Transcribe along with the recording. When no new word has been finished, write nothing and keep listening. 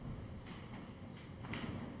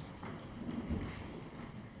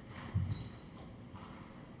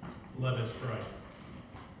Let us pray.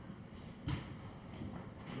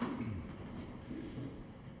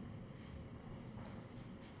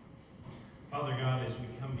 Father God, as we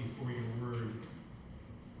come before your word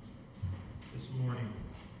this morning,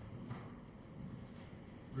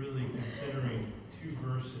 really considering two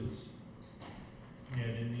verses,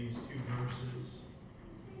 yet in these two verses,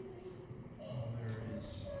 there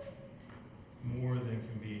is more than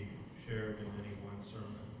can be shared in any one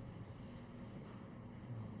sermon.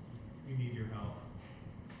 We need your help.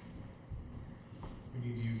 We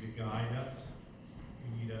need you to guide us.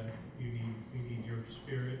 We need your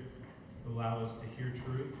Spirit to allow us to hear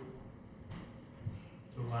truth,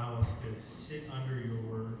 to allow us to sit under your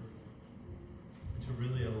word, to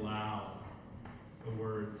really allow the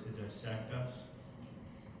word to dissect us,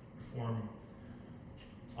 perform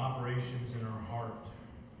operations in our heart,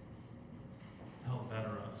 to help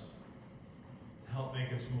better us, to help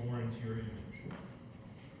make us more into your image,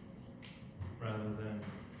 rather than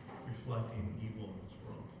reflecting evil in this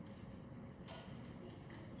world.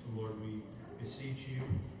 So Lord, we beseech you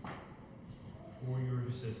for your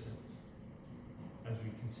assistance as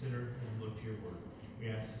we consider and look to your word. We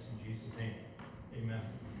ask this in Jesus' name. Amen.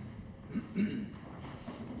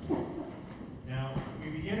 Now,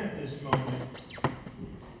 we begin at this moment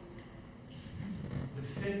the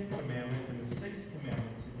fifth commandment and the sixth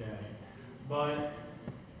commandment today, but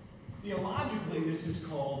theologically, this is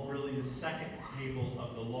called really the second table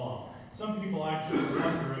of the law. Some people actually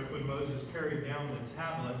wonder if when Moses carried down the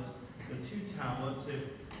tablets, the two tablets, if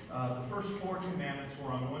the first four commandments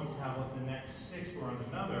were on one tablet, the next six were on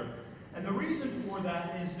another. And the reason for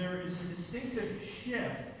that is there is a distinctive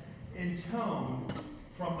shift in tone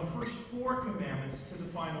from the first four commandments to the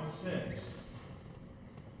final six.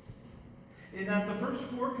 In that the first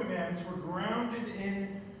four commandments were grounded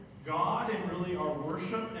in God and really our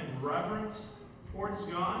worship and reverence towards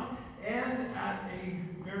God. And at a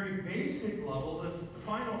very basic level, the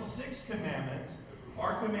final six commandments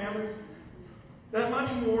are commandments that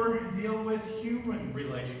much more deal with human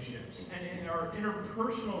relationships and in our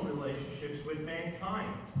interpersonal relationships with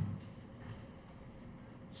mankind.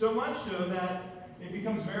 So much so that it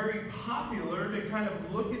becomes very popular to kind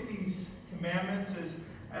of look at these commandments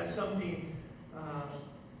as something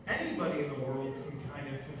anybody in the world can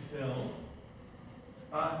kind of fulfill.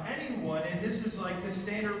 Anyone, and this is like the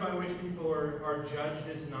standard by which people are judged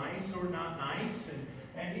as nice or not nice,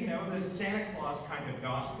 and you know, the Santa Claus kind of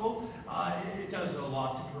gospel, it does a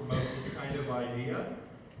lot to promote this kind of idea.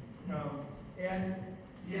 And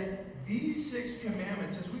yet, these six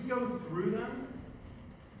commandments, as we go through them,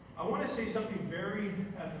 I want to say something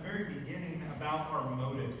at the very beginning about our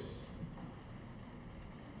motives.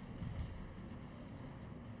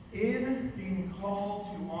 In being called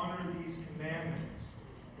to honor these commandments,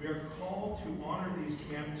 we are called to honor these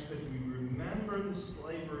commandments because we remember the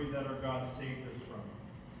slavery that our God saved us from,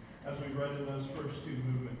 as we read in those first two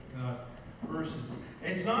verses.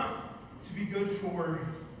 It's not to be good for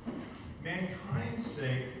mankind's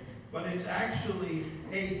sake, but it's actually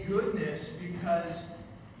a goodness because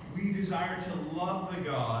we desire to love the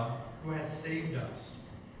God who has saved us.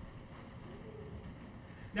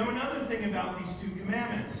 Now, another thing about these two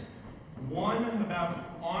commandments, one about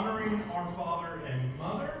honoring our father and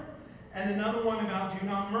mother, and another one about do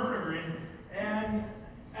not murder. And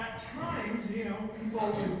at times, you know,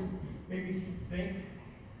 people would maybe think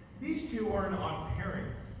these two are an odd pairing.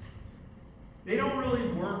 They don't really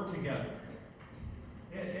work together.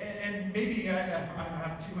 And maybe I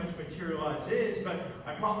have too much material as is, but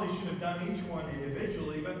I probably should have done each one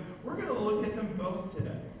individually, but we're going to look at them both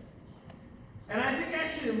today. And I think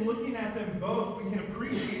actually in looking at them both, we can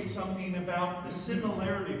appreciate something about the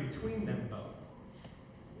similarity between them both.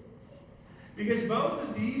 Because both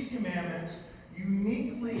of these commandments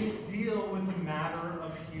uniquely deal with the matter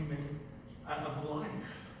of of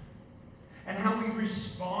life. And how we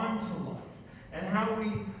respond to life. And how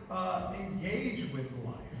we engage with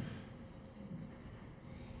life.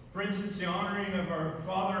 For instance, the honoring of our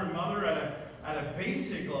father and mother at a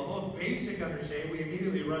basic level, a basic understanding, we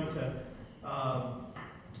immediately run to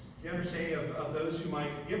the understanding of those who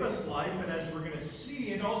might give us life, and as we're going to see,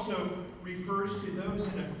 it also refers to those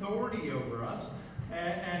in authority over us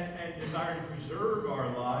and desire to preserve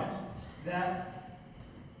our lives, that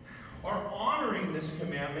our honoring this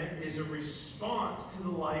commandment is a response to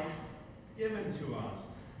the life given to us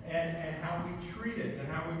and how we treat it and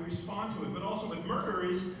how we respond to it. But also with murder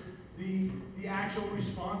is the actual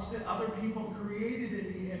response to other people created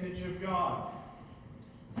in the image of God.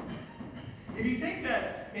 If you think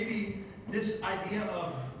that maybe this idea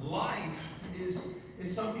of life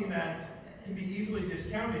is something that can be easily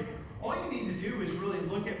discounted, all you need to do is really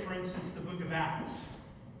look at, for instance, the book of Acts.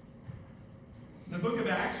 The book of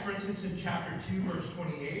Acts, for instance, in chapter 2, verse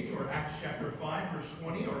 28, or Acts chapter 5, verse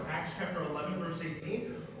 20, or Acts chapter 11, verse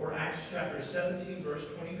 18, or Acts chapter 17, verse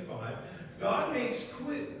 25, God makes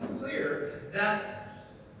clear that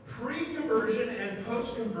pre-conversion and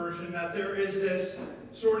post-conversion, that there is this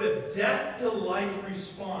sort of death-to-life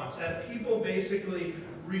response, that people basically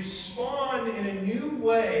respond in a new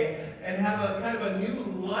way and have a kind of a new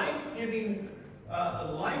life-giving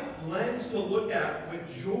a life lens to look at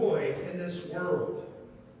with joy in this world.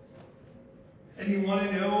 And you want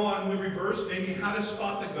to know on the reverse, maybe how to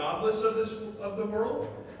spot the godless of the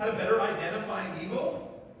world? How to better identify evil?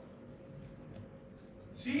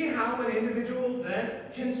 See how an individual then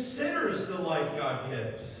considers the life God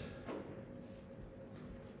gives.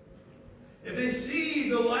 If they see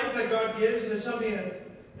the life that God gives as something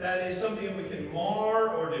that we can mar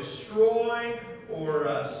or destroy or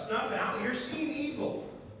snuff out, you're seeing evil.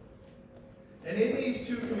 And in these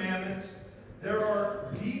two commandments, there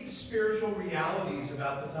are deep spiritual realities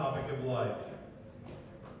about the topic of life.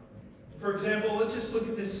 For example, let's just look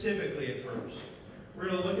at this civically at first. We're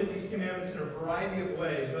going to look at these commandments in a variety of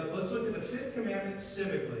ways, but let's look at the fifth commandment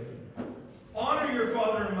civically. Honor your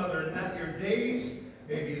father and mother, and that your days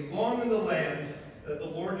may be long in the land that the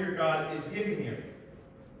Lord your God is giving you.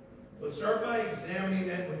 Let's start by examining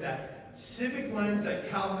it with that civic lens that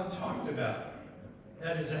Calvin talked about.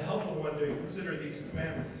 That is a helpful one to consider these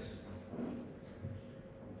commandments.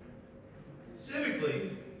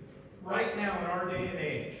 Civically, right now in our day and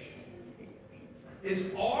age,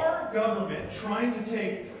 is our government trying to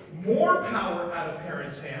take more power out of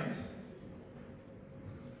parents' hands,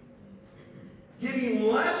 giving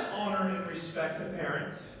less honor and respect to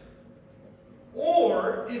parents,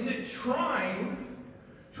 or is it trying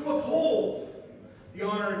to uphold the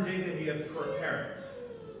honor and dignity of parents?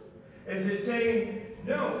 Is it saying,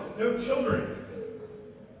 no children,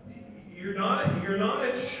 you're not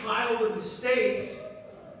a child of the state.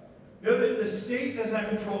 Know that the state doesn't have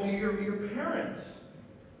control of you. Your parents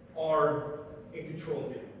are in control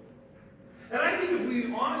of you. And I think if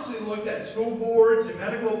we honestly looked at school boards and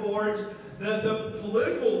medical boards, the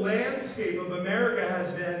political landscape of America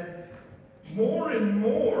has been more and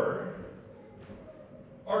more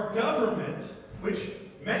our government, which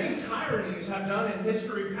many tyrannies have done in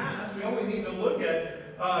history past. We only need to look at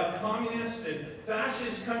communist and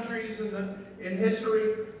fascist countries in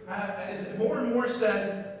history. As more and more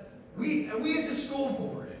said, we as a school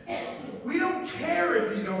board, we don't care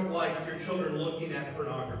if you don't like your children looking at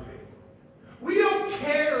pornography. We don't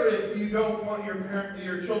care if you don't want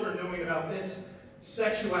your children knowing about this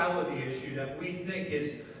sexuality issue that we think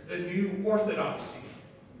is the new orthodoxy.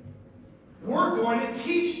 We're going to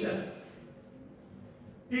teach them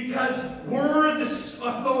because we're the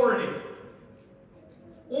authority.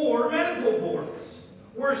 Or medical boards,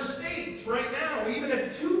 where states right now, even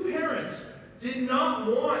if two parents did not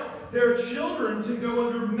want their children to go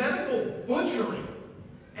under medical butchery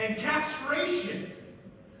and castration,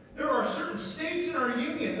 there are certain states in our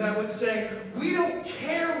union that would say, we don't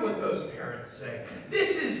care what those parents say.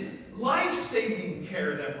 This is life-saving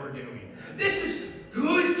care that we're doing. This is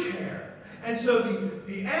good care. And so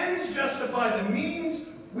the ends justify the means.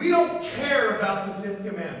 We don't care about the fifth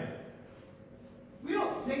commandment. We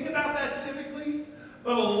don't think about that civically,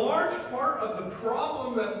 but a large part of the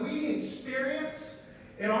problem that we experience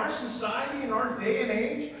in our society, in our day and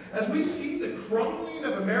age, as we see the crumbling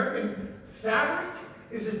of American fabric,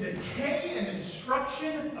 is a decay and a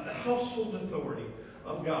destruction of the household authority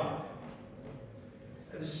of God.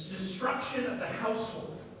 And this destruction of the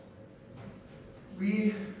household.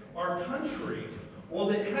 Our country,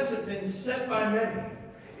 while it hasn't been said by many,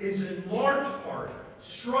 is in large part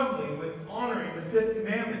struggling with honoring the fifth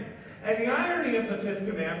commandment. And the irony of the fifth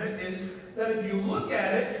commandment is that if you look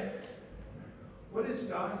at it, what does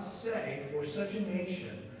God say for such a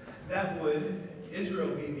nation that would, Israel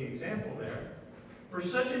being the example there, for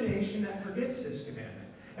such a nation that forgets this commandment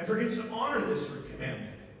and forgets to honor this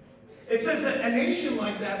commandment? It says that a nation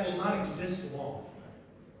like that will not exist long.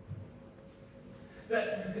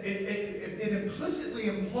 That it implicitly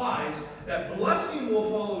implies that blessing will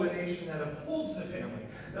follow a nation that upholds the family,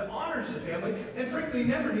 that honors the family, and frankly, you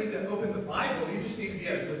never need to open the Bible. You just need to be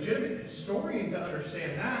a legitimate historian to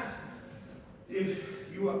understand that. If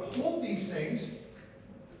you uphold these things,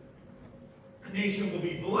 a nation will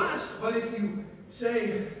be blessed, but if you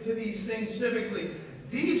say to these things civically,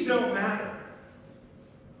 these don't matter.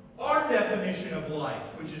 Our definition of life,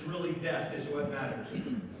 which is really death, is what matters.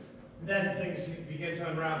 Then things begin to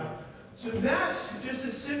unravel. So that's just a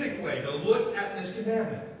civic way to look at this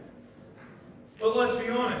commandment. But let's be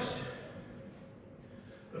honest.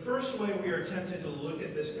 The first way we are tempted to look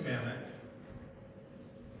at this commandment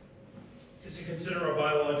is to consider our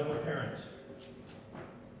biological parents.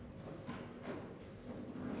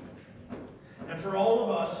 And for all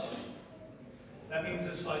of us, that means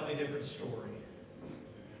a slightly different story.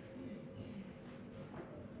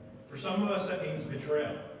 For some of us, that means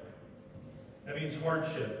betrayal. That means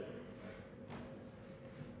hardship.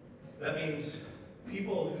 That means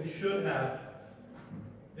people who should have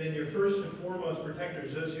been your first and foremost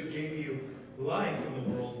protectors, those who gave you life in the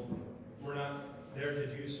world, were not there to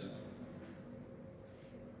do so.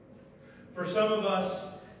 For some of us,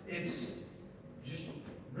 it's just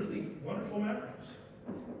really wonderful memories.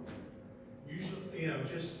 Usually,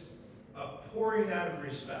 just a pouring out of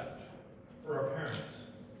respect for our parents.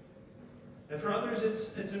 And for others,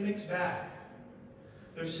 it's a mixed bag.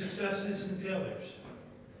 There's successes and failures.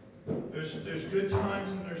 There's good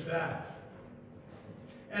times and there's bad.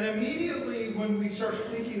 And immediately when we start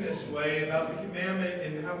thinking this way about the commandment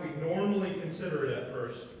and how we normally consider it at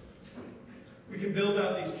first, we can build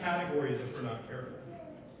out these categories if we're not careful.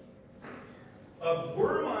 Of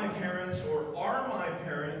were my parents or are my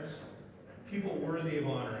parents people worthy of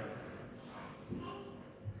honoring?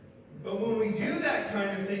 But when we do that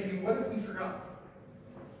kind of thinking, what have we forgotten?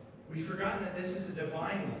 We've forgotten that this is a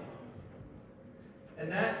divine law. And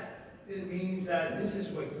that it means that this is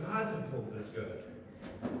what God holds as good.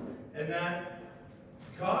 And that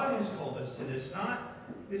God has called us to this.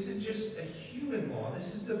 This is just a human law.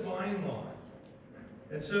 This is divine law.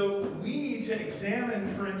 And so we need to examine,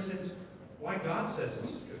 for instance, why God says this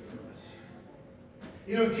is good for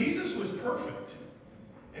us. Jesus was perfect,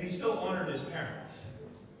 and he still honored his parents.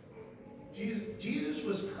 Jesus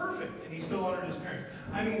was perfect, and he still honored his parents.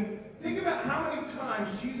 I mean, think about how many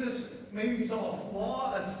times Jesus maybe saw a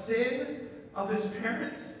flaw, a sin of his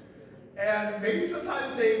parents, and maybe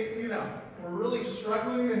sometimes they, were really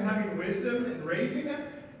struggling and having wisdom in raising them,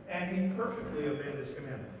 and he perfectly obeyed this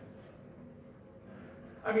commandment.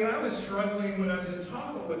 I mean, I was struggling when I was in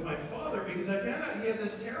Tahoe with my father because I found out he has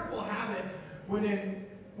this terrible habit when a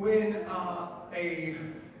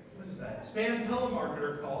spam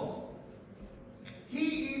telemarketer calls,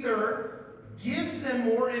 he either gives them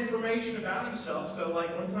more information about himself. So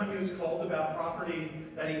like one time he was called about property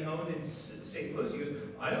that he owned in St. Louis. He goes,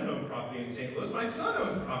 I don't own property in St. Louis. My son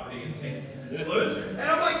owns property in St. Louis. And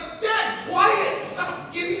I'm like, Dad, quiet!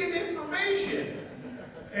 Stop giving him information.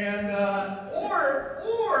 And, or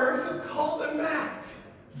he'll call them back.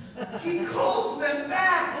 He calls them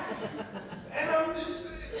back. And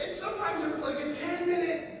and sometimes it was like a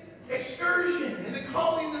 10-minute excursion into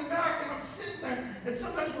calling them back, and I'm sitting there, and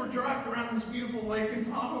sometimes we're driving around this beautiful lake in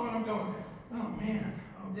Tahoe, and I'm going, oh man,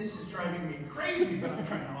 this is driving me crazy, but I'm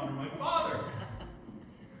trying to honor my father.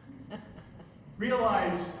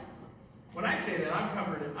 Realize, when I say that, I'm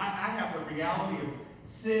covered, I have the reality of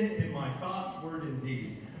sin in my thoughts, word, and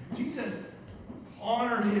deed. Jesus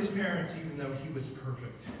honored his parents even though he was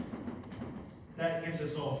perfect. That gives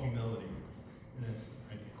us all humility in this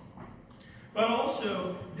idea. But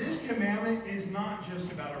also, this commandment is not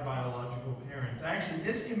just about our biological parents. Actually,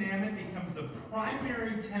 this commandment becomes the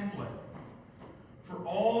primary template for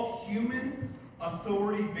all human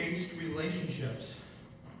authority-based relationships.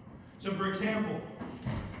 So, for example,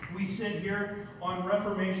 we sit here on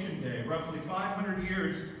Reformation Day, roughly 500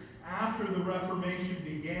 years after the Reformation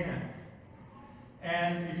began.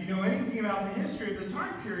 And if you know anything about the history of the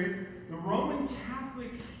time period, the Roman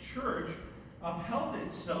Catholic Church upheld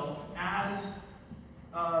itself as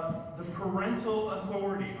the parental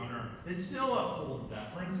authority on earth. It still upholds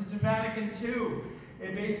that. For instance, in Vatican II,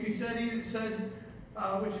 it basically said,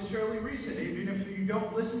 which is fairly recent, even if you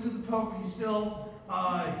don't listen to the Pope, he's still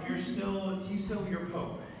your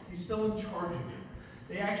Pope. He's still in charge of you.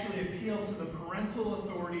 They actually appeal to the parental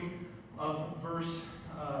authority of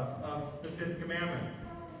of the fifth commandment.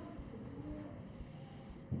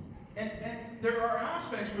 And there are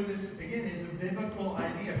aspects where this, again, is a biblical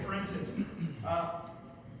idea. For instance,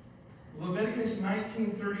 Leviticus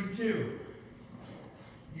 19:32.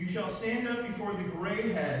 You shall stand up before the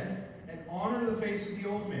gray head and honor the face of the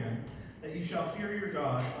old man, that you shall fear your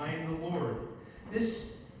God. I am the Lord.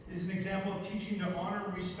 This is an example of teaching to honor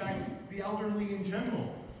and respect the elderly in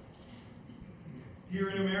general. Here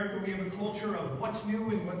in America, we have a culture of what's new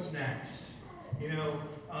and what's next.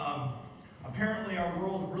 Apparently our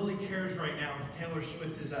world really cares right now if Taylor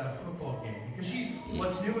Swift is at a football game, because she's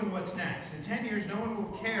what's new and what's next. In 10 years, no one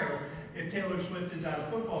will care if Taylor Swift is at a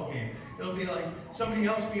football game. It'll be like somebody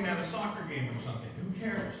else being at a soccer game or something. Who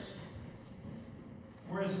cares?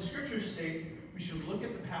 Whereas the scriptures state we should look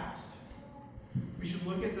at the past. We should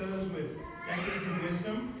look at those with decades of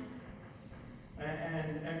wisdom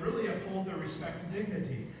and really uphold their respect and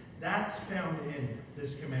dignity. That's found in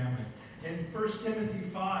this commandment. In 1 Timothy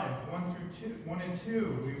 5, 1 and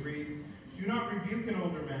 2, we read, "Do not rebuke an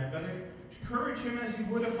older man, but encourage him as you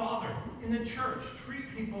would a father." In the church,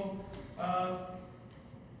 treat people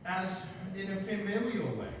as in a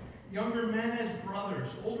familial way. Younger men as brothers,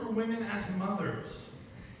 older women as mothers,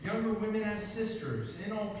 younger women as sisters,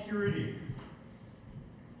 in all purity.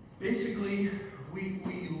 Basically, we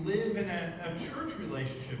live in a church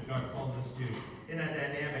relationship, God calls us to, in a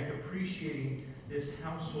dynamic, appreciating this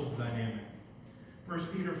household dynamic. 1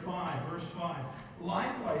 Peter 5, verse 5.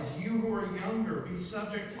 "Likewise, you who are younger, be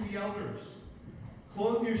subject to the elders.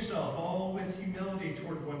 Clothe yourself all with humility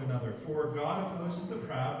toward one another. For God opposes the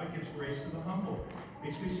proud, but gives grace to the humble."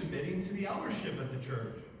 Basically submitting to the eldership of the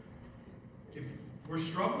church. If we're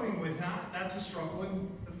struggling with that, that's a struggle in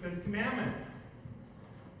the fifth commandment.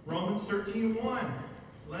 Romans 13:1.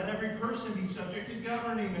 "Let every person be subject to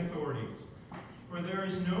governing authorities. For there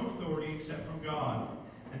is no authority except from God,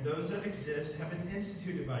 and those that exist have been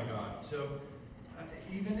instituted by God." So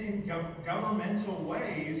even in governmental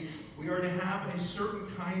ways, we are to have a certain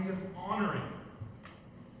kind of honoring.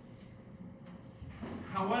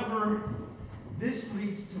 However, this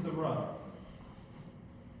leads to the rub.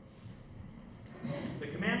 The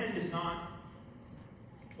commandment is not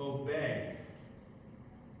obey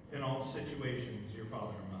in all situations your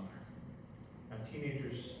father and mother. Now,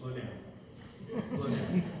 teenagers, slow down. Slow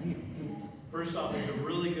down. First off, there's a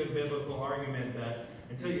really good biblical argument that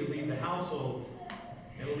until you leave the household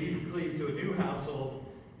and cleave to a new household,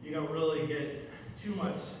 you don't really get too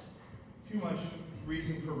much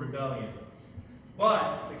reason for rebellion.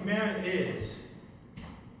 But the commandment is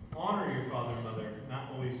honor your father and mother,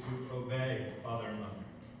 not always to obey father and mother.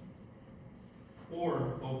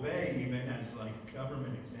 Or obey even as like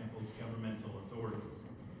government examples, governmental authorities.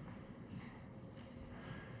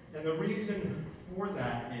 And the reason for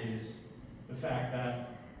that is the fact that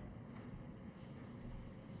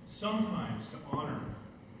sometimes to honor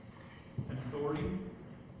authority,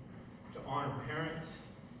 to honor parents,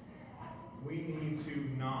 we need to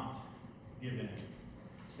not give in.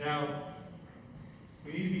 Now,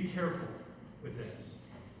 we need to be careful with this.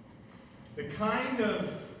 The kind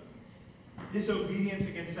of disobedience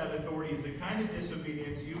against that authority is the kind of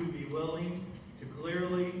disobedience you would be willing to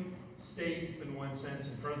clearly state, in one sense,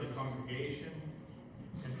 in front of the congregation,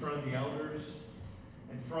 in front of the elders,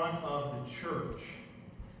 in front of the church.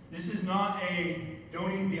 This is not a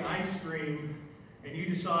don't eat the ice cream and you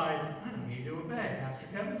decide, I don't need to obey. Pastor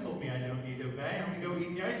Kevin told me I don't need to obey. I'm going to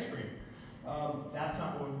go eat the ice cream. That's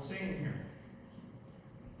not what I'm saying here.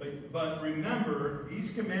 But remember,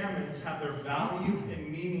 these commandments have their value and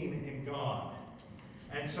meaning in God.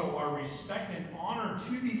 And so our respect and honor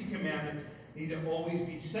to these commandments need to always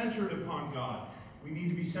be centered upon God. We need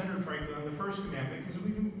to be centered, frankly, on the first commandment, because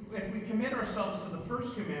if we commit ourselves to the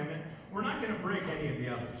first commandment, we're not going to break any of the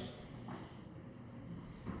others.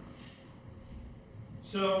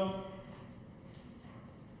 So,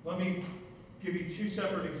 let me give you two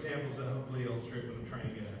separate examples that hopefully illustrate what I'm trying to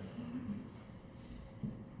get at.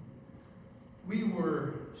 We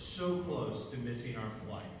were so close to missing our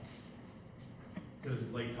flight to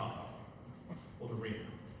Lake Tahoe, Old Arena.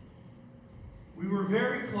 We were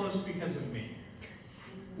very close because of me.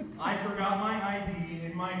 I forgot my ID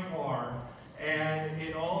in my car,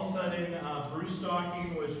 and all of a sudden, Bruce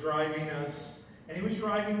Stocking was driving us, and he was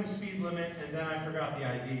driving the speed limit, and then I forgot the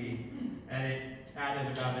ID, and it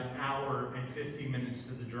added about an hour and 15 minutes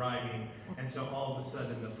to the driving, and so all of a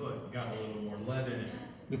sudden the foot got a little more lead in it.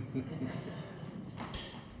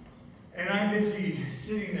 And I'm busy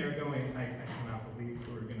sitting there going, I cannot believe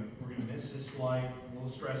we're gonna miss this flight. A little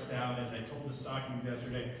stressed out. As I told the Stockings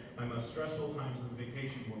yesterday, my most stressful times of the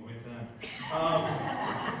vacation were with them.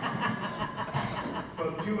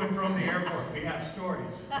 Both to and from the airport, we have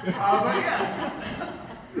stories. But yes,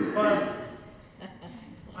 but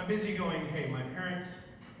I'm busy going, hey, my parents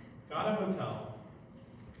got a hotel.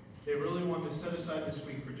 They really wanted to set aside this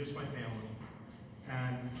week for just my family.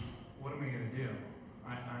 And what am I going to do?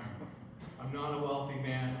 I'm not a wealthy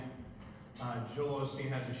man. Joel Osteen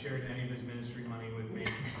hasn't shared any of his ministry money with me.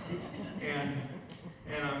 And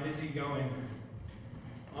I'm busy going,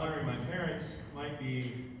 honoring my parents might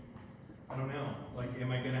be, I don't know, like,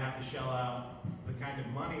 am I going to have to shell out the kind of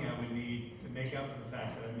money I would need to make up for the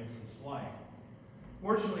fact that I missed this flight?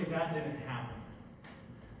 Fortunately, that didn't happen.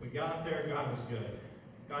 We got there, God was good.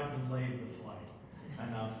 God delayed the flight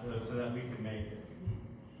enough so that we could make it.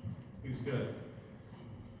 He was good.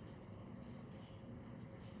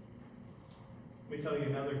 Let me tell you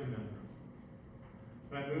another conundrum.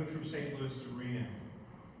 When I moved from St. Louis to Reno,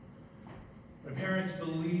 My parents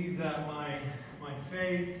believed that my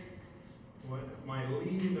faith, my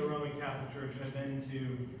leaving the Roman Catholic Church had been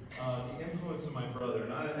to the influence of my brother,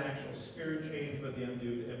 not an actual spirit change, but the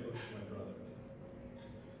undue influence of my brother.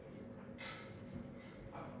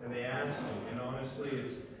 And they asked me, and honestly,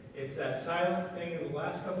 it's that silent thing. In the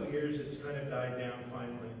last couple of years, it's kind of died down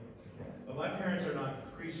finally. But my parents are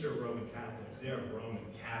not priests or Roman Catholics. They are Roman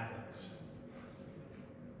Catholics.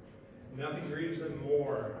 Nothing grieves them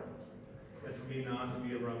more than for me not to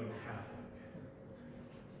be a Roman Catholic.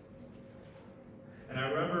 And I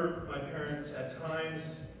remember my parents at times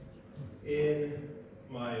in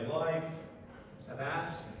my life have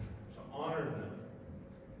asked me to honor them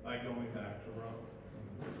by going back to Rome.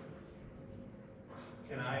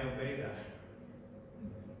 Can I obey that?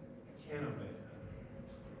 I can't obey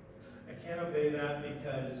that. I can't obey that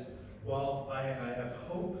because while I have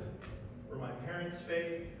hope for my parents'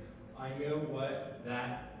 faith, I know what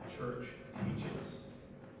that church teaches.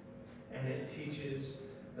 And it teaches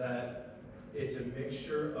that it's a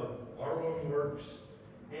mixture of our own works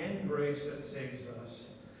and grace that saves us.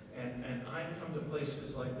 And I come to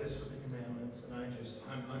places like this with the commandments, and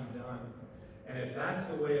I'm undone. And if that's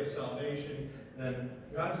the way of salvation, then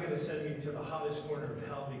God's going to send me to the hottest corner of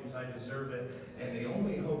hell because I deserve it. And the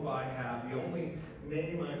only hope I have, the only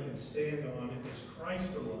name I can stand on is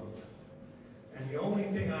Christ alone. And the only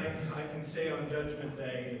thing I can say on Judgment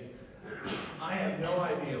Day is, I have no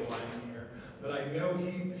idea why I'm here, but I know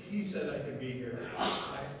He said I could be here.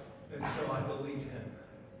 And so I believe Him.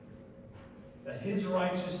 That His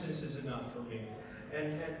righteousness is enough for me.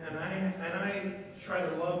 And I try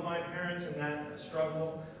to love my parents in that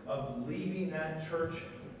struggle of leaving that church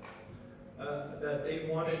that they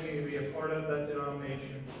wanted me to be a part of, that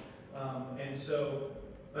denomination.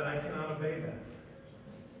 But I cannot obey that.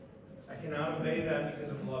 I cannot obey that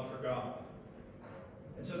because of love for God.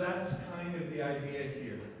 And so that's kind of the idea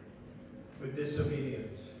here with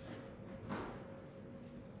disobedience.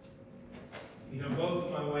 You know,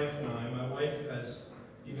 both my wife and I, my wife has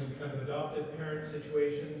even kind of adopted parent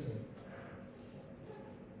situations and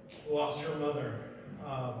lost her mother.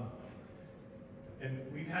 And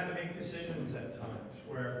we've had to make decisions at times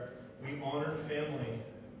where we honored family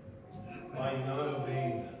by not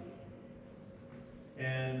obeying them.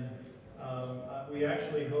 And we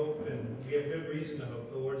actually hope, and we have good reason to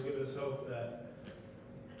hope, the Lord's given us hope that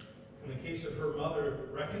in the case of her mother,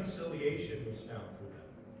 reconciliation was found for them.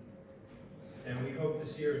 And we hope to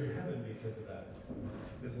see her in heaven because of that.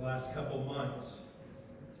 This last couple months,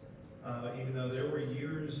 even though there were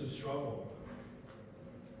years of struggle,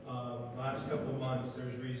 last couple months,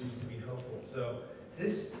 there's reasons to be hopeful. So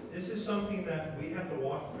this is something that we have to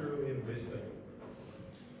walk through in wisdom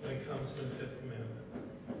when it comes to the Fifth Commandment.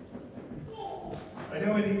 I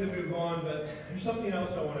know I need to move on, but there's something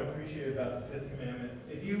else I want to appreciate about the Fifth Commandment.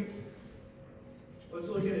 Let's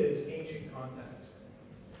look at it as ancient context.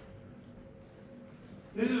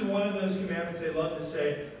 This is one of those commandments they love to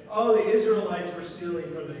say, oh, the Israelites were stealing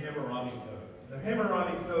from the Hammurabi Code. The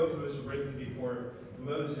Hammurabi Code was written before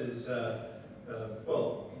Moses, the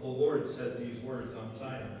Lord says these words on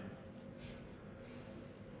Sinai,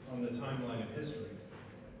 on the timeline of history.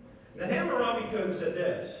 The Hammurabi Code said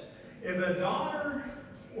this: if a daughter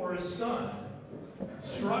or a son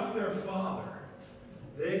struck their father,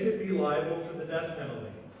 they could be liable for the death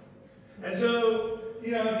penalty. And so, if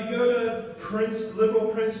you go to liberal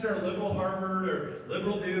Princeton or liberal Harvard or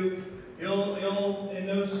liberal Duke, you'll in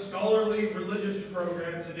those scholarly religious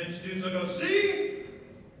programs and institutes, they'll go, see,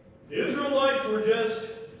 the Israelites were just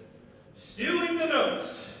stealing the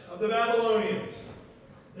notes of the Babylonians.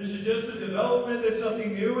 This is just a development. It's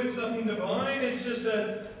nothing new. It's nothing divine. It's just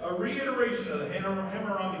a reiteration of the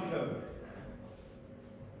Hammurabi Code.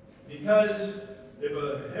 Because if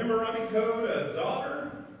a Hammurabi Code, a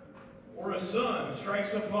daughter or a son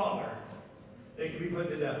strikes a father, they can be put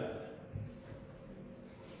to death.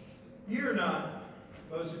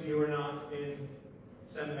 Most of you are not in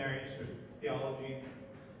seminaries or theology,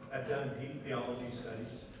 have done deep theology studies.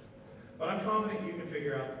 But I'm confident you can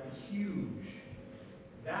figure out the huge,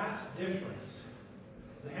 vast difference,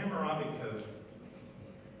 the Hammurabi Code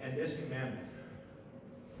and this commandment.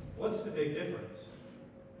 What's the big difference?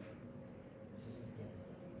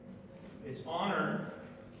 It's honor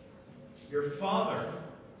your father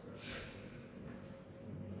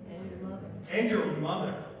and your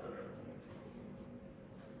mother.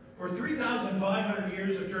 For 3,500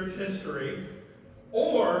 years of church history,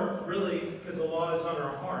 or really, because the law is on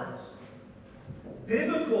our hearts,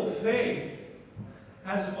 biblical faith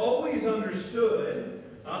has always understood,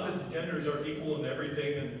 not that the genders are equal in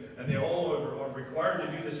everything and they all are required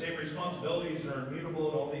to do the same responsibilities and are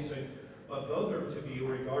immutable and all these things, but both are to be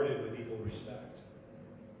regarded with equal respect.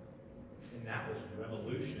 And that was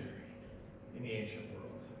revolutionary in the ancient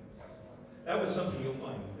world. That was something you'll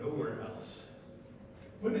find nowhere else.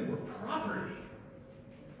 Women were property.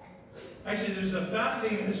 Actually, there's a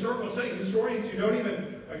fascinating historical study. Historians who don't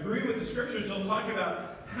even agree with the scriptures will talk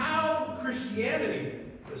about how Christianity,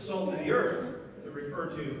 the salt of the earth, to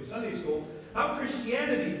refer to Sunday school, how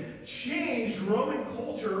Christianity changed Roman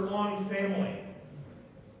culture on family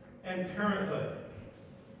and parenthood.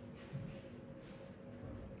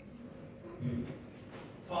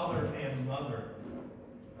 Father and mother,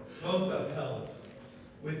 both upheld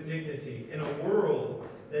with dignity in a world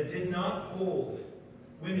that did not hold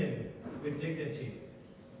women with dignity.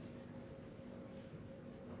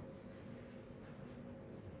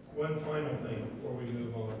 One final thing before we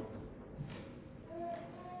move on.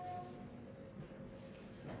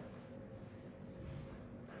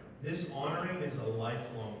 This honoring is a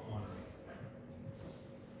lifelong honoring.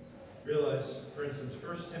 Realize, for instance,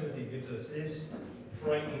 1 Timothy gives us this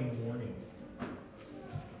frightening warning.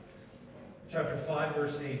 Chapter 5,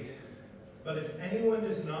 verse 8. But if anyone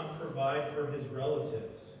does not provide for his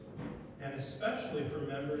relatives, and especially for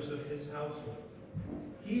members of his household,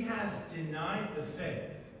 he has denied the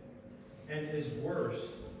faith and is worse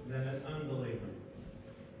than an unbeliever.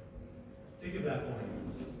 Think of that one.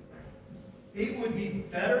 It would be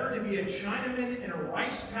better to be a Chinaman in a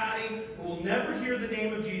rice paddy who will never hear the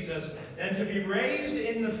name of Jesus than to be raised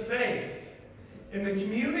in the faith, in the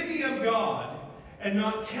community of God, and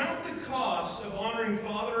not count the cost of honoring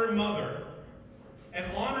father and mother and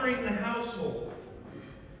honoring the household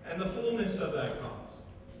and the fullness of that cost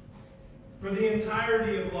for the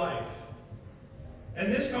entirety of life.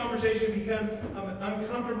 And this conversation becomes an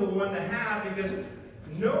uncomfortable one to have because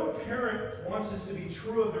no parent wants this to be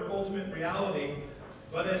true of their ultimate reality.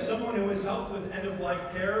 But as someone who has helped with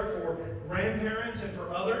end-of-life care for grandparents and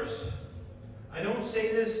for others, I don't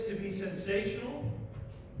say this to be sensational,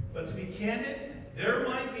 but to be candid, there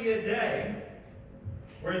might be a day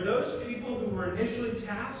where those people who were initially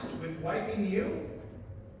tasked with wiping you,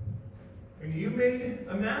 when you made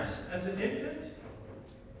a mess as an infant,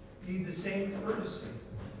 need the same courtesy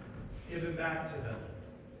given back to them.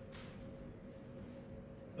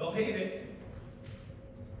 They'll hate it,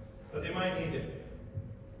 but they might need it.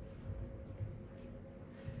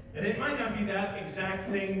 And it might not be that exact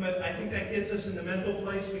thing, but I think that gets us in the mental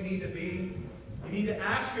place we need to be. You need to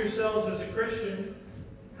ask yourselves as a Christian,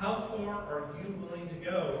 how far are you willing to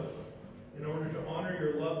go in order to honor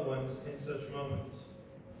your loved ones in such moments?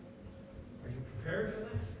 Are you prepared for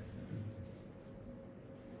that?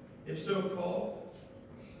 If so called,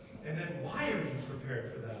 and then why are you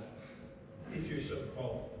prepared for that? If you're so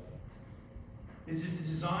called. Is it a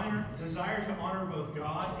desire to honor both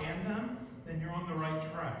God and them? Then you're on the right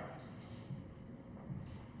track.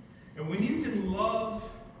 And when you can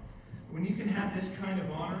have this kind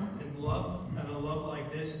of honor and love, and a love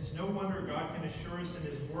like this, it's no wonder God can assure us in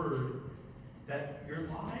His Word that your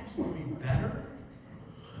lives will be better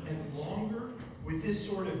and longer with this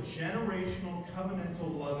sort of generational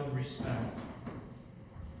covenantal love and respect.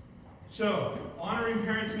 So, honoring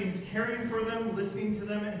parents means caring for them, listening to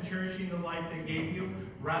them, and cherishing the life they gave you,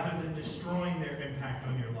 rather than destroying their impact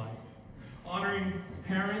on your life. Honoring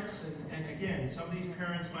parents, and again, some of these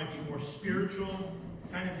parents might be more spiritual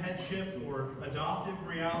kind of headship or adoptive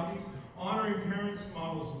realities. Honoring parents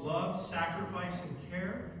models love, sacrifice, and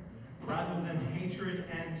care, rather than hatred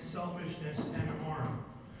and selfishness and harm.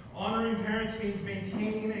 Honoring parents means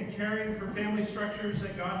maintaining and caring for family structures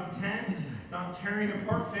that God intends, not tearing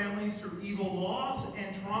apart families through evil laws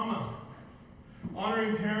and trauma.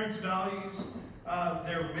 Honoring parents values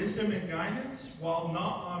their wisdom and guidance, while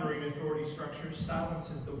not honoring authority structures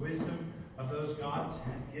silences the wisdom of those God's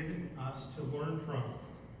had given us to learn from.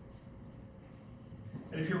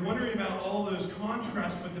 And if you're wondering about all those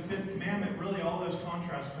contrasts with the fifth commandment, really all those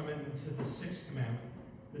contrasts come into the sixth commandment,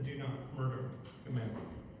 the do not murder commandment.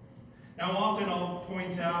 Now often I'll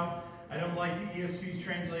point out, I don't like the ESV's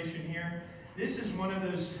translation here. This is one of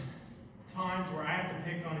those times where I have to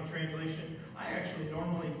pick on a translation I actually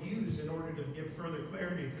normally use in order to give further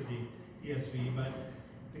clarity to the ESV, but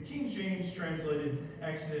the King James translated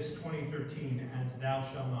Exodus 20:13 as "Thou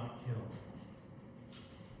shalt not kill."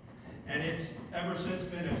 And it's ever since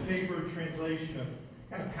been a favored translation of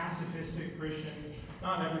kind of pacifistic Christians.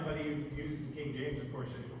 Not everybody who uses the King James, of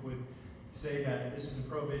course, would say that this is a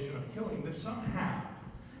prohibition of killing, but some have.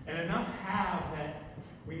 And enough have that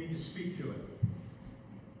we need to speak to it.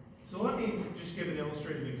 So let me just give an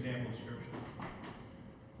illustrative example of Scripture.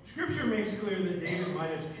 Scripture makes clear that David might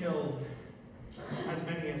have killed as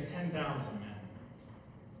many as 10,000 men.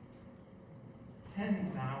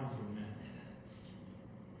 10,000 men.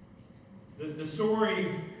 The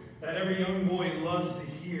story that every young boy loves to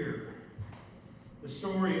hear, the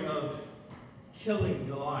story of killing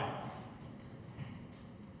Goliath,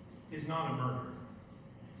 is not a murder.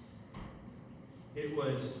 It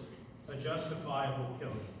was a justifiable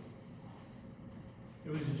killing.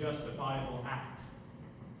 It was a justifiable act.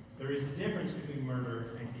 There is a difference between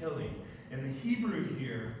murder and killing. In the Hebrew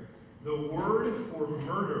here, the word for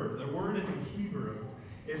murder, the word in the Hebrew,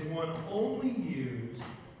 is one only used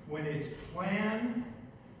when it's planned,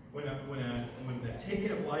 when the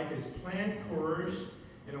taking of life is planned, coerced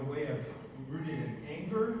in a way of rooted in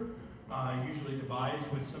anger, usually devised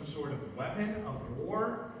with some sort of weapon of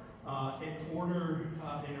war,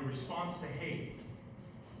 in a response to hate.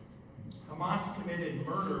 Hamas committed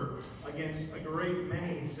murder against a great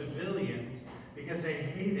many civilians because they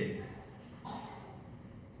hated.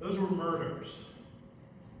 Those were murders.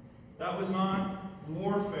 That was not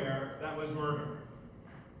warfare, that was murder.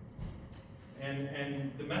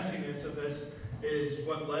 And the messiness of this is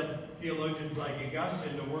what led theologians like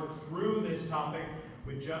Augustine to work through this topic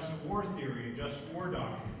with just war theory, just war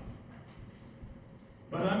doctrine.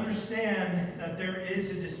 But understand that there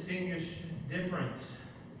is a distinguished difference.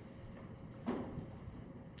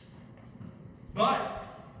 But,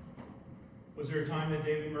 was there a time that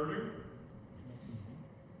David murdered?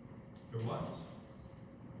 There was.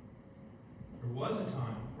 There was a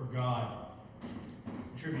time where God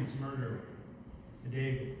attributes murder to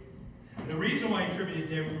David. And the reason why he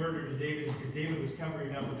attributed murder to David is because David was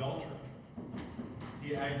covering up adultery.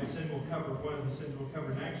 The act of sin will cover, one of the sins we'll cover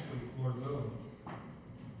next week, Lord willing.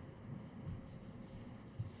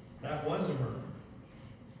 That was a murder.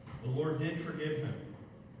 The Lord did forgive him.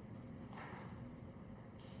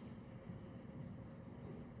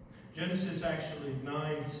 Genesis actually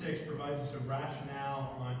 9:6 provides us a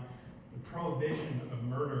rationale on the prohibition of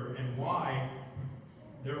murder and why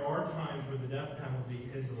there are times where the death penalty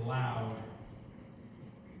is allowed.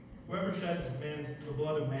 Whoever sheds the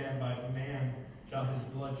blood of man, by man shall his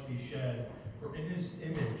blood be shed, for in his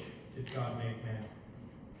image did God make man.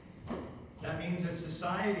 That means that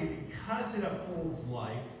society, because it upholds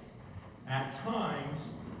life, at times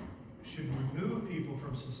should remove people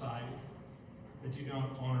from society that do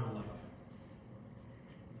not honor life.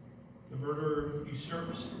 The murderer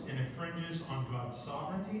usurps and infringes on God's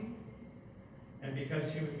sovereignty. And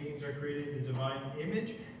because human beings are created in the divine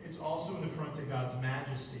image, it's also an affront to God's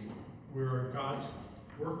majesty. We are God's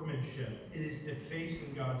workmanship. It is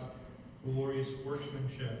defacing God's glorious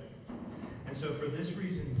workmanship. And so for this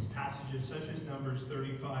reason, passages such as Numbers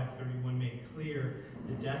 35, 31 make clear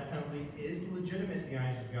the death penalty is legitimate in the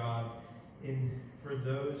eyes of God for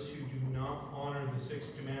those who do not honor the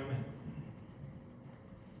sixth commandment.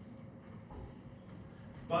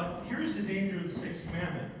 But here's the danger of the sixth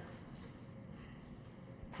commandment.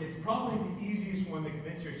 It's probably the easiest one to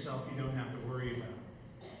convince yourself you don't have to worry about.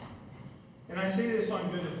 And I say this on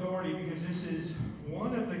good authority because this is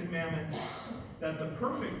one of the commandments that the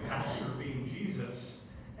perfect pastor, being Jesus,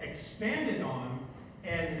 expanded on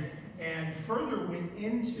and further went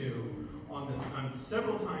into on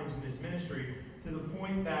several times in his ministry, to the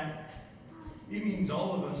point that it means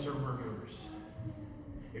all of us are murderers.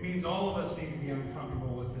 It means all of us need to be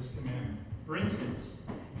uncomfortable with this commandment. For instance,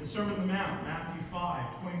 the Sermon on the Mount, Matthew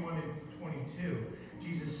 5, 21 and 22,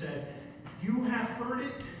 Jesus said, "You have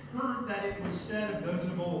heard that it was said of those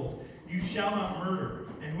of old, you shall not murder,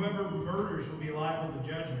 and whoever murders will be liable to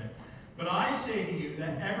judgment. But I say to you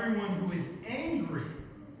that everyone who is angry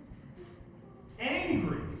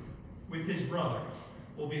with his brother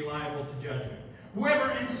will be liable to judgment.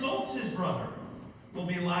 Whoever insults his brother will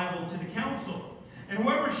be liable to the council. And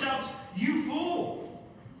whoever shouts, 'You fool,'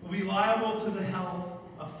 will be liable to the hell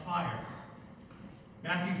of fire."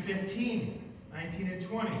 Matthew 15, 19 and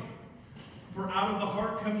 20. "For out of the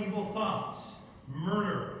heart come evil thoughts,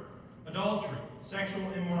 murder, adultery,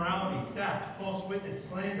 sexual immorality, theft, false witness,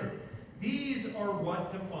 slander. These are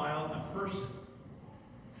what defile a person."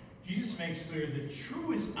 Jesus makes clear the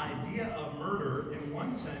truest idea of murder, in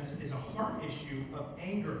one sense, is a heart issue of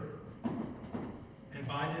anger. And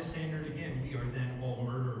by this standard, again, we are then all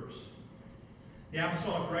murderers. The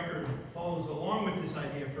apostolic record follows along with this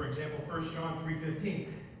idea. For example, 1 John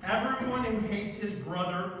 3:15. "Everyone who hates his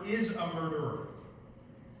brother is a murderer.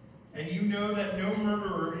 And you know that no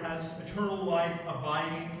murderer has eternal life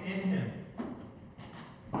abiding in him."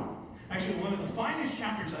 Actually, one of the finest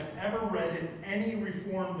chapters I've ever read in any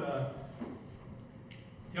Reformed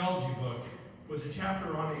theology book was a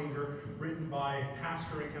chapter on anger written by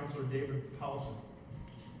pastor and counselor David Powlison.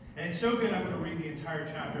 And it's so good, I'm going to read the entire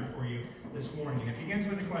chapter for you this morning. It begins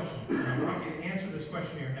with a question. And I want you to answer this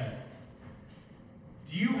question in your head.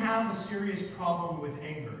 Do you have a serious problem with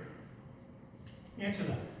anger? Answer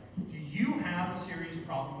that. Do you have a serious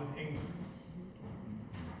problem with anger?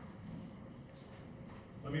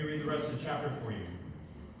 Let me read the rest of the chapter for you.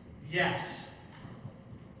 Yes.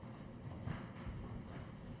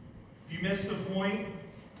 If you missed the point,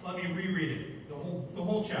 let me reread it. The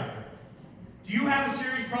whole chapter. Do you have a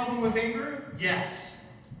serious problem with anger? Yes.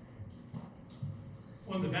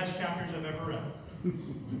 One of the best chapters I've ever read.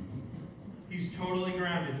 He's totally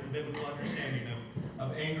grounded in biblical understanding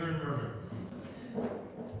of anger and murder.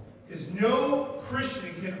 Because no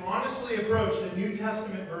Christian can honestly approach the New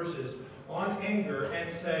Testament verses on anger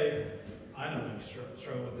and say, I don't really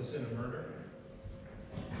struggle with the sin of murder.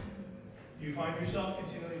 Do you find yourself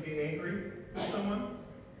continually being angry with someone?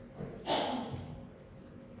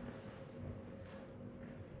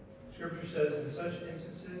 Scripture says in such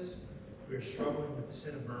instances, we are struggling with the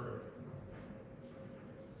sin of murder.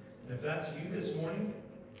 And if that's you this morning,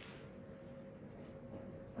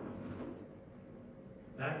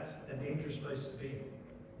 that's a dangerous place to be.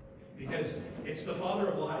 Because it's the father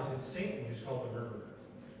of lies. It's Satan who's called the murderer.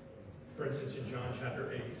 For instance, in John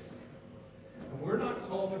chapter 8. And we're not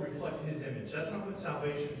called to reflect his image. That's not what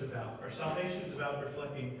salvation's about. Our salvation is about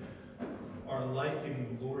reflecting our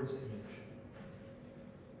life-giving Lord's image.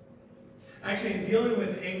 Actually, in dealing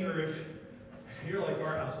with anger, if you're like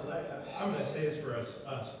our household, I'm going to say this for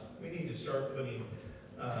us. We need to start putting,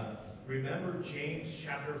 remember James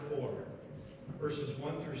chapter 4, verses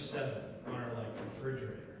 1 through 7 on our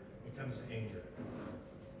refrigerator when it comes to anger.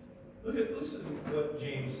 Listen to what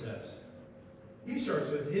James says. He starts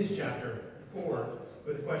with his chapter 4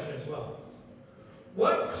 with a question as well.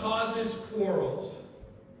 What causes quarrels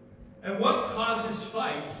and what causes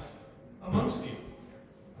fights amongst you?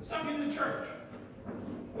 Let's talk in the church.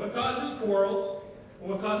 What causes quarrels and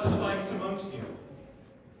what causes fights amongst you?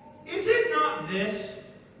 Is it not this?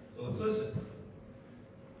 So let's listen.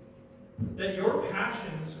 That your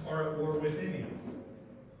passions are at war within you.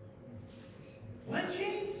 What,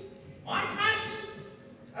 James? My passions?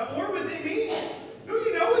 At war within me? Don't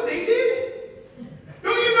you know what they did?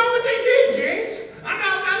 Don't you know what they did, James? I'm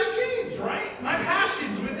not out of James, right? My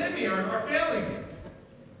passions within me are failing me.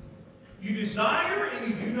 You desire and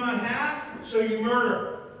you do not have, so you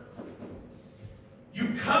murder.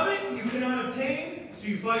 You covet, you cannot obtain, so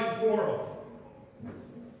you fight and quarrel.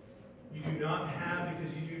 You do not have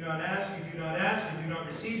because you do not ask, you do not ask, you do not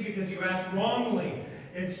receive because you ask wrongly,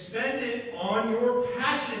 and spend it on your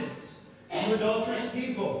passions, you adulterous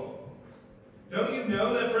people. Don't you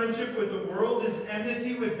know that friendship with the world is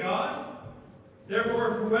enmity with God?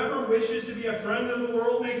 Therefore, whoever wishes to be a friend of the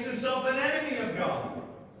world makes himself an enemy of God.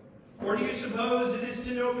 Or do you suppose it is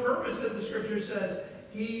to no purpose that the Scripture says,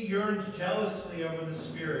 he yearns jealously over the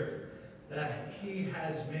Spirit that he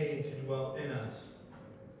has made to dwell in us?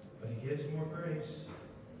 But he gives more grace.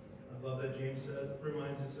 I love that James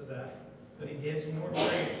reminds us of that. But he gives more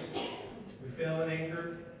grace. We fail in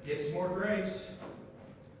anger, gives more grace.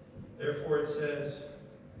 Therefore it says,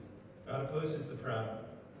 God opposes the proud,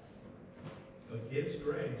 but gives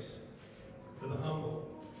grace to the humble.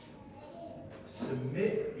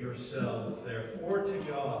 Submit yourselves, therefore, to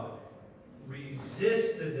God.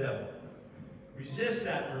 Resist the devil. Resist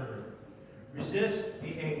that murder. Resist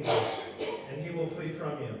the anger, and he will flee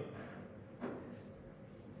from you.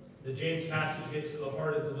 The James passage gets to the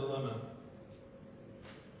heart of the dilemma.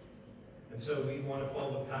 And so we want to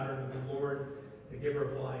follow the pattern of the Lord, the giver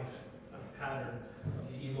of life, not a pattern of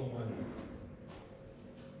the evil one.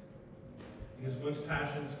 Because once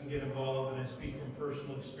passions can get involved, and I speak from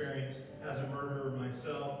personal experience as a murderer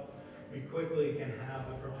myself, we quickly can have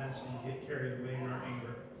the propensity to get carried away in our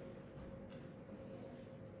anger.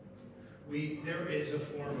 There is a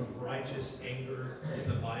form of righteous anger in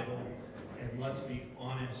the Bible, and let's be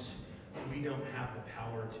honest, we don't have the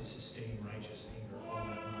power to sustain righteous anger all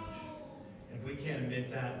that much. And if we can't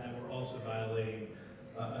admit that, then we're also violating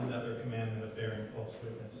another commandment of bearing false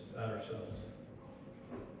witness about ourselves.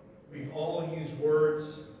 We've all used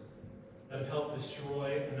words that have helped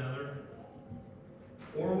destroy another.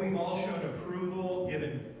 Or we've all shown approval,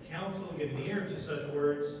 given counsel, given ear to such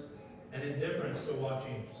words, and indifference to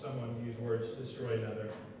watching someone use words to destroy another.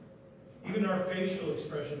 Even our facial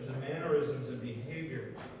expressions and mannerisms and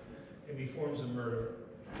behaviors can be forms of murder.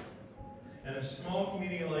 In a small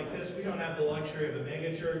community like this, we don't have the luxury of a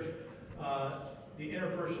mega church. The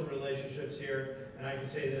interpersonal relationships here, and I can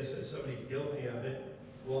say this as somebody guilty of it,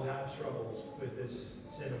 will have struggles with this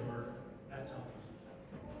sin of murder at times.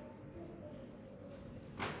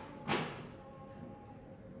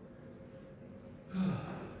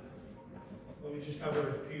 me just cover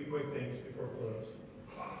a few quick things before we close,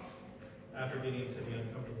 after getting into the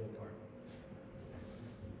uncomfortable part.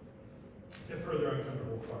 The further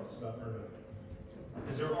uncomfortable parts about murder.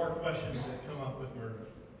 Because there are questions that come up with murder.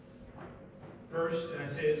 First, and I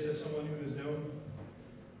say this as someone who has known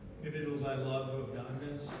individuals I love who have done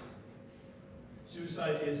this,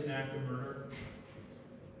 suicide is an act of murder.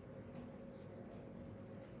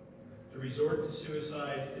 To resort to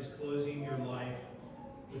suicide is closing your life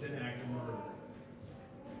with an act of murder.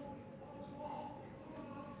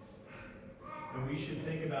 And we should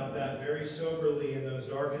think about that very soberly in those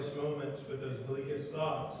darkest moments with those bleakest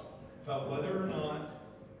thoughts about whether or not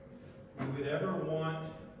we would ever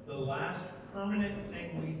want the last permanent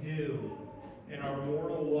thing we do in our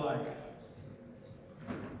mortal life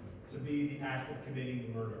to be the act of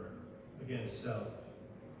committing murder against self.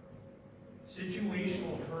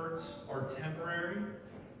 Situational hurts are temporary.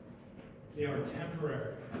 They are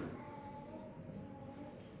temporary.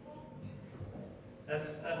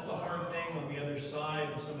 That's the hard thing on the other side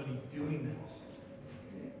of somebody doing this.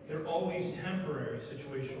 They're always temporary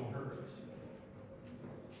situational hurts.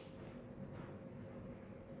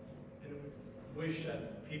 And I wish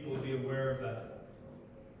that people would be aware of that.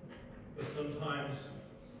 But sometimes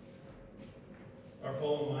our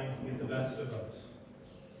fallen mind can get the best of us.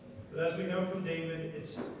 But as we know from David,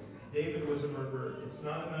 David was a murderer. It's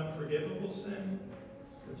not an unforgivable sin,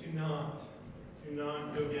 but do not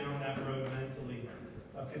go down that road mentally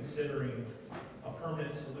of considering a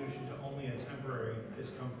permanent solution to only a temporary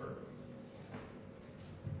discomfort.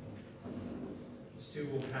 This too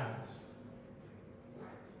will pass.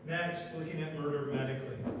 Next, looking at murder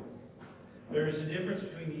medically. There is a difference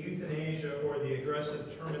between the euthanasia or the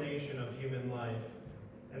aggressive termination of human life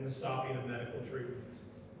and the stopping of medical treatments.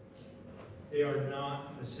 They are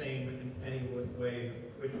not the same in any way,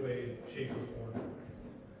 shape, or form.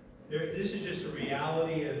 This is just a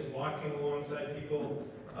reality as walking alongside people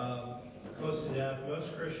close to death.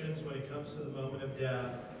 Most Christians, when it comes to the moment of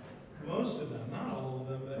death, most of them, not all of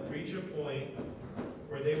them, but reach a point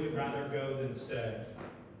where they would rather go than stay.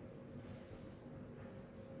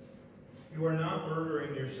 You are not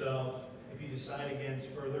murdering yourself if you decide against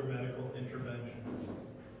further medical intervention.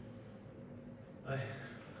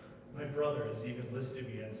 My brother has even listed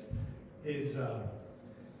me as his the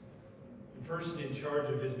person in charge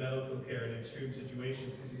of his medical care in extreme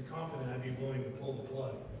situations because he's confident I'd be willing to pull the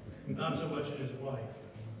plug. Not so much in his wife.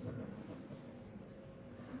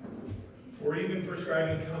 Or even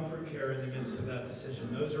prescribing comfort care in the midst of that decision.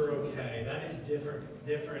 Those are okay. That is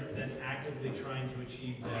different than actively trying to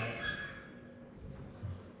achieve death.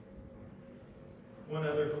 One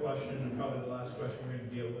other question, and probably the last question we're going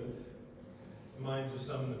to deal with, the minds of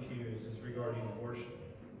some in the pews, is regarding abortion.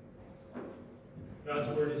 God's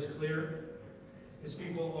word is clear. His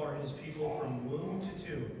people are his people from womb to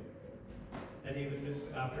tomb, and even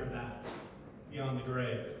after that, beyond the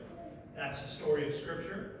grave. That's the story of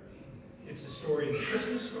Scripture. It's the story of the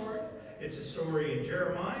Christmas story. It's a story in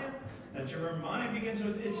Jeremiah. And Jeremiah begins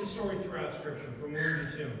with, it's a story throughout Scripture, from womb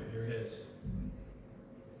to tomb. You're his.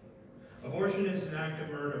 Abortion is an act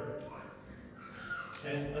of murder.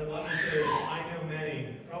 And let me say this, I know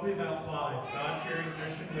many, probably about 5, God-fearing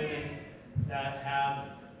Christian women that have,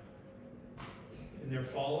 in their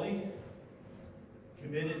folly,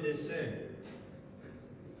 committed this sin.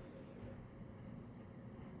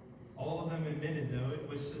 All of them admitted, though, it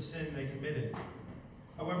was the sin they committed.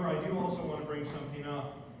 However, I do also want to bring something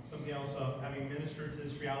else up, having ministered to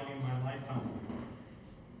this reality in my lifetime.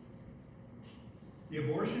 The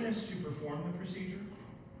abortionists who perform the procedure,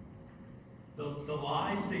 the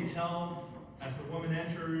lies they tell as the woman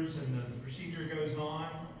enters and the procedure goes on,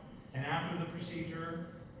 and after the procedure,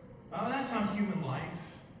 oh, that's not human life.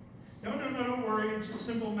 No, don't worry, it's just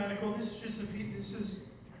simple medical.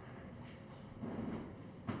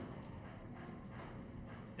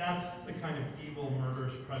 That's the kind of evil,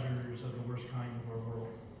 murderous predators of the worst kind of our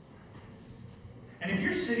world. And if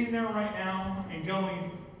you're sitting there right now and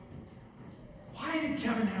going, why did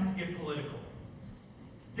Kevin have to get political?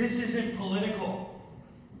 This isn't political.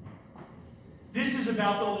 This is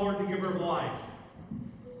about the Lord, the giver of life.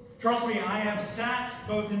 Trust me, I have sat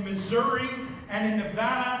both in Missouri and in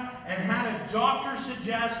Nevada and had a doctor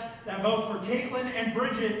suggest that both for Caitlin and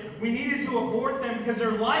Bridget, we needed to abort them because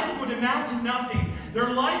their life would amount to nothing.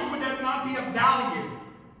 Their life would not be of value.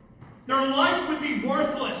 Their life would be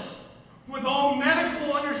worthless with all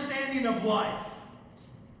medical understanding of life.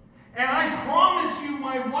 And I promise you,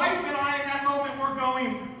 my wife and I in that moment were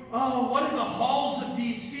going, oh, what do the halls of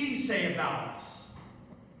D.C. say about us?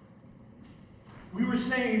 We were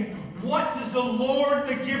saying, what does the Lord,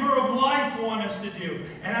 the giver of life, want? want us to do.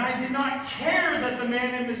 And I did not care that the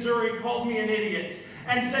man in Missouri called me an idiot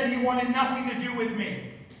and said he wanted nothing to do with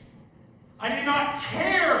me. I did not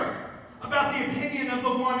care about the opinion of the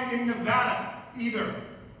one in Nevada either.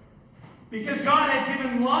 Because God had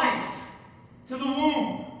given life to the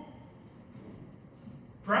womb.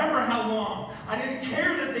 Forever how long? I didn't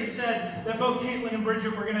care that they said that both Caitlin and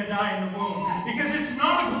Bridget were going to die in the womb. Because it's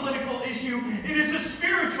not a political issue. It is a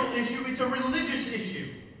spiritual issue. It's a religious issue.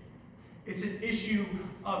 It's an issue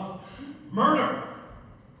of murder.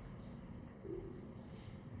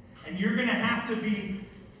 And you're going to have to be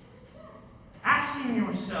asking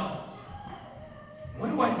yourself, what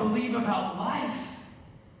do I believe about life?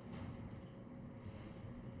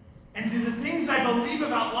 And do the things I believe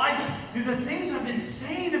about life, do the things I've been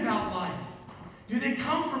saying about life, do they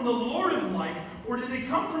come from the Lord of life, or do they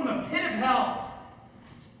come from the pit of hell?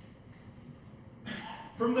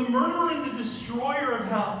 From the murderer and the destroyer of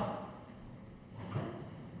hell?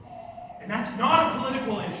 And that's not a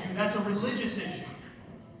political issue, that's a religious issue.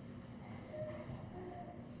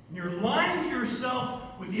 You're lying to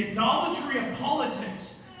yourself with the idolatry of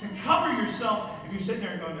politics to cover yourself if you're sitting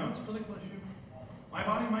there and going, no, it's a political issue. My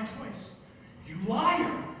body, my choice. You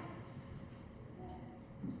liar.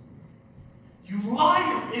 You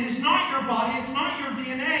liar. It is not your body. It's not your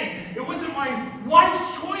DNA. It wasn't my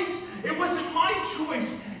wife's choice. It wasn't my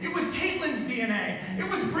choice. It was Caitlin's DNA. It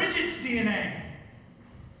was Bridget's DNA.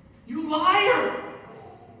 You liar.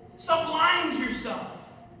 Stop lying to yourself.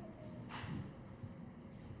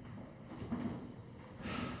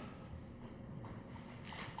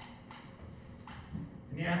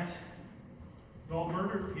 And yet, we've all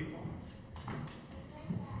murdered people.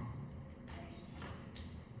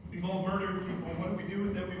 We've all murdered people. And what do we do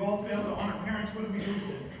with it? We've all failed to honor parents. What do we do with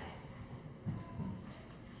it?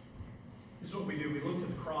 This is what we do. We look to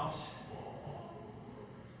the cross.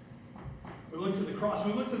 We look to the cross.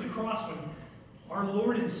 We look to the cross when our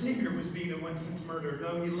Lord and Savior was being in one sense murdered.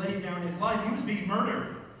 Though he laid down his life, he was being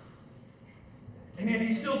murdered. And yet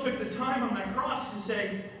he still took the time on that cross to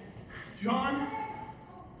say, John,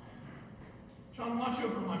 watch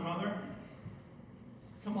over my mother.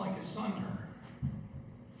 Come like a son to her.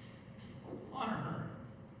 Honor her.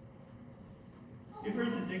 Give her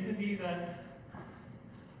the dignity that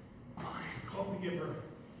I'm called to give her.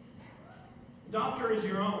 Adopt her as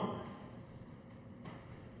your own.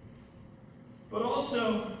 But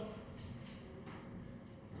also,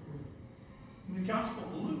 in the Gospel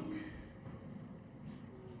of Luke,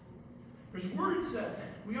 there's words that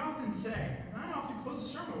we often say, and I often close the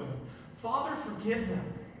sermon with them. Father, forgive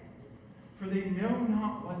them, for they know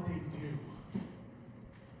not what they do.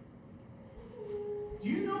 Do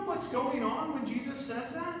you know what's going on when Jesus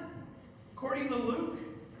says that? According to Luke?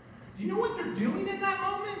 Do you know what they're doing in that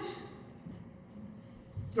moment?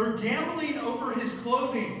 They're gambling over his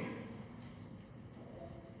clothing.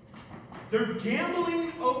 They're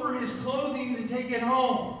gambling over his clothing to take it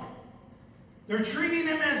home. They're treating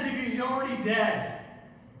him as if he's already dead.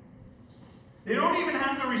 They don't even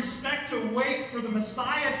have the respect to wait for the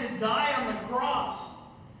Messiah to die on the cross.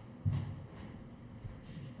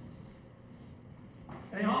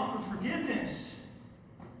 They offer forgiveness.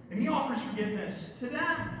 And he offers forgiveness to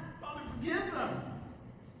them. Father, forgive them.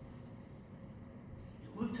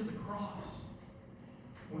 You look to the cross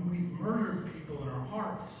when we've murdered people in our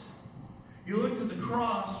hearts. You look to the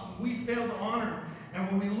cross when we fail to honor. And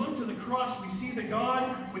when we look to the cross, we see the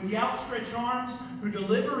God with the outstretched arms who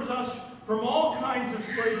delivers us from all kinds of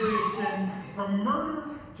slavery of sin, from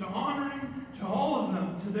murder to honoring, to all of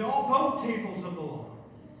them, to both tables of the law.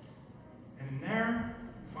 And in there,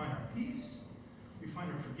 we find our peace, we find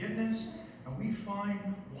our forgiveness, and we find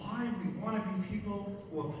why we want to be people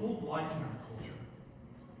who uphold life in our culture.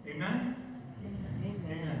 Amen? Amen.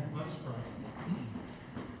 Amen. Let us pray.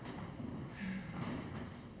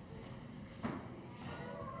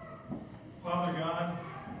 Father God,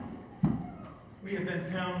 we have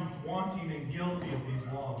been found wanting and guilty of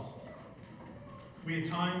these laws. We at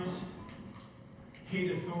times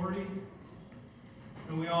hate authority,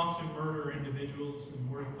 and we often murder individuals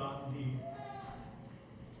in word, thought, and deed.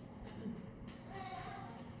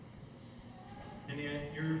 And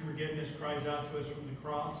yet your forgiveness cries out to us from the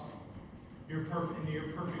cross. In your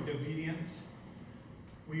perfect obedience,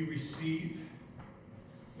 we receive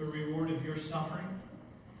the reward of your suffering,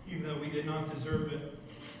 even though we did not deserve it.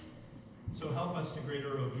 So help us to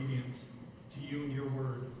greater obedience to you and your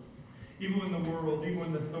word. Even when the world, even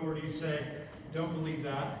when the authorities say, don't believe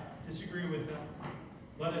that, disagree with that,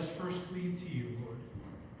 let us first cleave to you, Lord,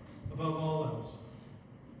 above all else.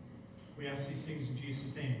 We ask these things in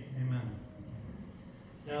Jesus' name. Amen.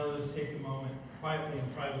 Now let us take a moment quietly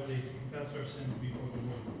and privately to confess our sins before the